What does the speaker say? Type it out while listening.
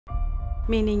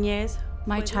Mi niñez.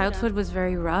 My childhood was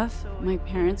very rough. My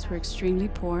parents were extremely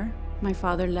poor. My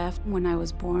father left when I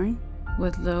was born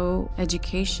with low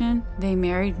education. They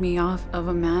married me off of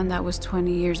a man that was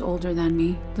 20 years older than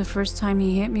me. The first time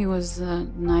he hit me was the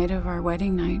night of our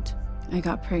wedding night. I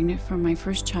got pregnant for my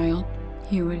first child.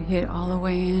 He would hit all the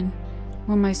way in.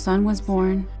 When my son was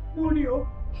born,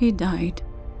 he died.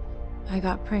 I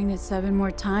got pregnant 7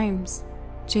 more times.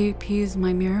 JP is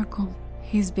my miracle.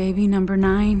 He's baby number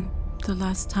 9. The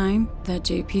last time that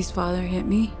JP's father hit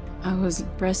me, I was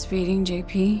breastfeeding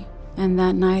JP, and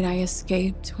that night I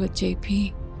escaped with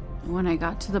JP. When I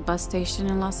got to the bus station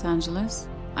in Los Angeles,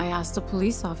 I asked a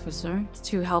police officer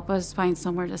to help us find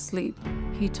somewhere to sleep.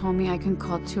 He told me I can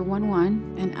call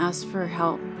 211 and ask for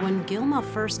help. When Gilma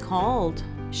first called,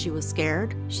 she was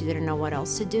scared. She didn't know what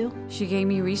else to do. She gave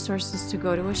me resources to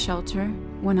go to a shelter.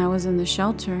 When I was in the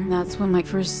shelter, that's when my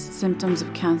first symptoms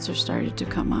of cancer started to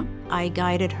come up. I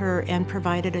guided her and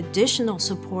provided additional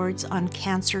supports on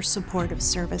cancer supportive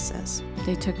services.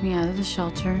 They took me out of the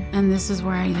shelter, and this is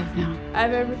where I live now. I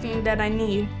have everything that I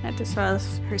need at this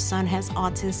house. Her son has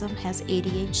autism, has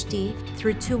ADHD.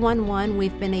 Through 211,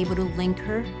 we've been able to link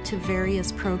her to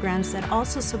various programs that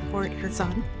also support her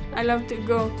son. I love to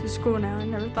go to school now. I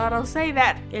never thought I'll say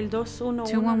that. El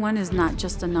 211 is not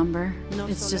just a number.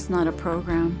 It's just not a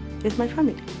program. It's my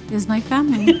family. It's my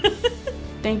family.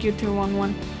 Thank you,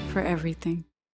 211. For everything.